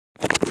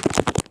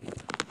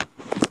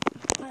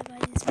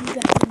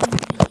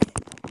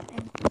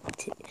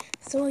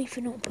sorry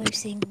for not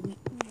posting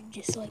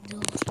just like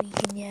last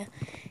week, and yeah,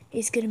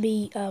 it's gonna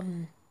be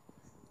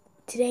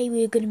today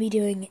we are gonna be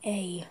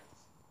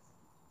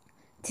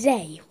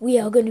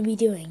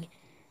doing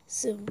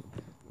some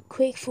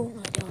quick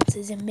Fortnite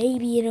dances and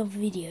maybe another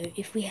video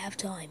if we have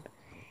time.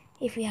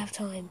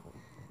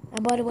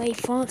 And by the way,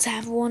 France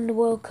have won the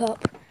World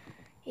Cup.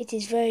 It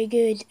is very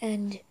good,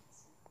 and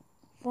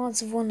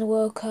France have won the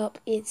World Cup.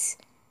 It's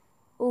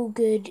all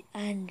good,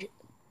 and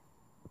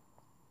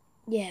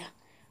yeah,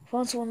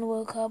 France won the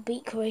World Cup,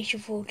 beat Croatia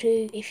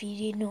 4-2, if you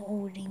did not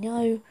already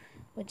know,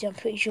 which I'm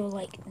pretty sure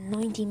like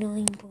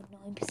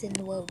 99.9% of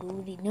the world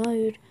already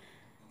know.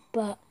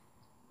 But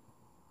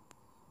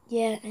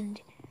yeah,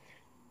 and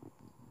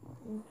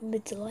remember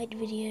to like the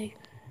video,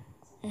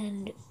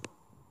 and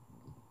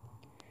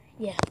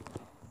yeah,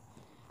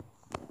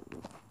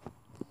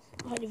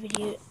 like the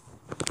video.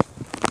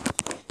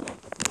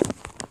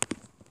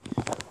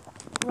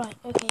 Right,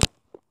 okay.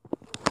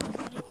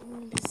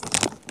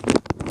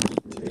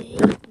 Today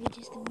we're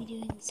just gonna be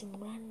doing some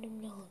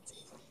random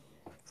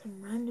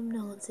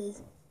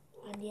dances,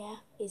 and yeah,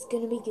 it's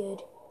gonna be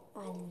good.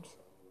 And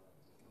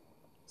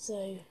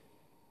so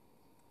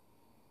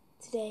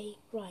today,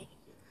 right,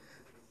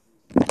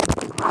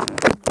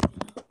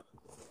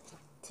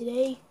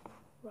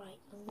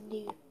 I'm gonna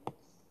do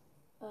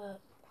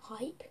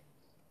hype.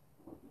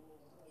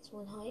 It's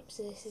one hype,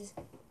 so this is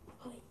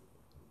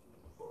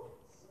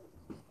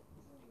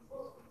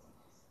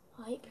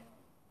hype,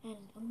 and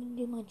I'm gonna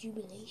do my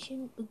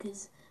jubilation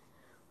because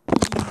I'm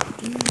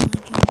doing my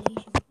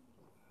jubilation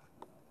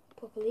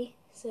properly.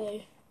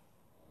 So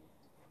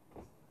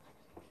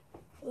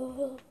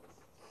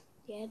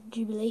yeah,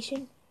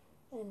 jubilation,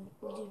 and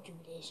we'll do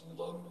jubilation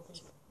again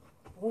because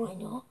why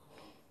not?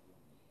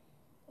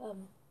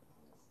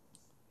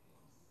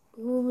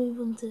 We will move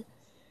on to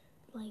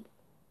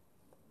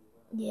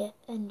yeah,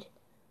 and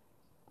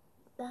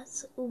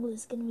that's all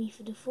it's gonna be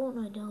for the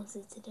Fortnite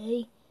dances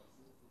today.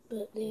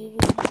 But we're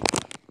gonna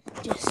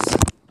just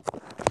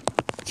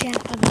chat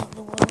about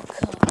the World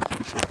Cup.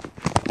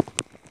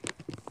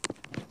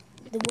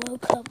 The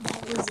World Cup,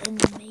 that was an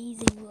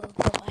amazing World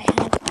Cup.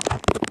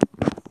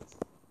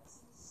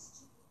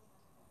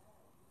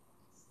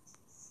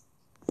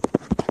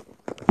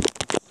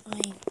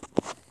 I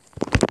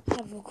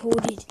have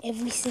recorded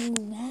every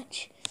single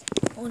match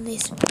on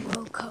this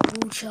World Cup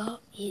rule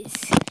chart.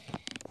 It's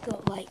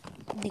got like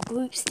the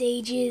group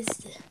stages,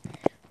 the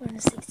round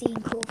of 16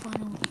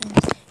 quarterfinal, and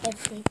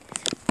everything.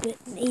 But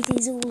it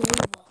is all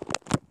over.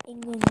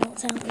 England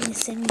knocked out in the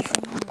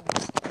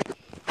semi-finals.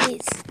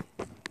 It's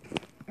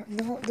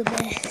not the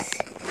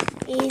best.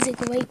 It is a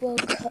great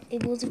World Cup.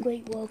 It was a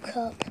great World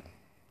Cup,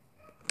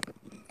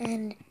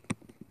 and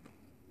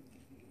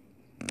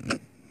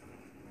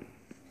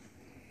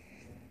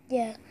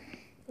yeah,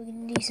 we're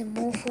gonna do some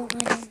more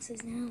Fortnite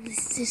dances now.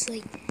 This is just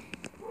like,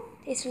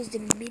 this was the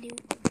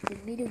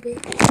middle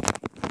bit.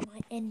 I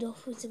might end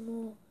off with some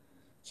more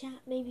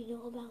chat, maybe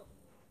not about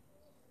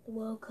the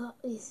World Cup,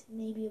 is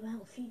maybe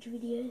about future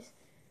videos.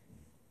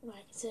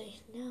 Right, so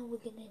now we're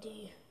gonna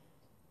do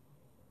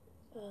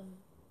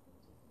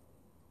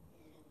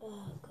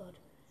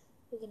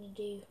we're gonna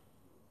do,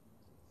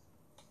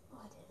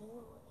 I don't know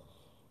what we're gonna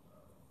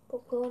do.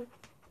 Popcorn,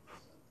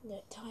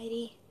 no,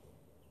 tidy.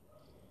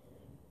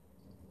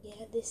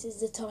 Yeah, this is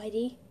the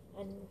tidy,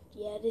 and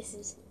yeah, this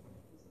is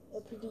a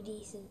pretty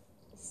decent,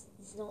 it's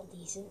not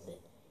decent, but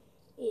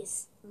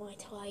it's my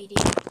tidy,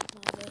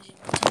 my version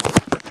of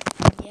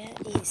tidy. Yeah,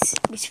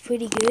 it's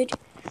pretty good.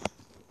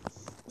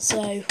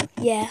 So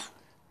yeah,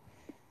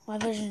 my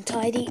version of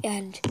tidy,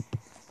 and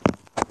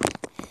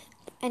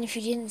if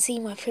you didn't see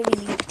my Premier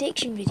League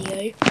prediction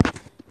video,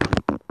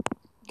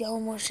 go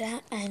and watch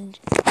that. And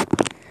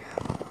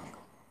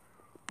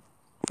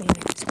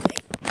it's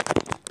great.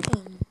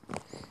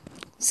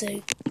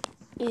 So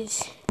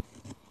this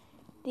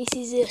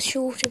is a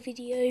shorter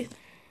video,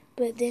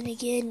 but then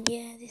again,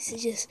 yeah, this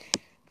is just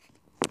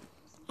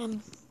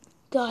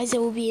guys,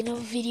 there will be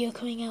another video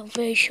coming out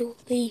very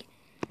shortly.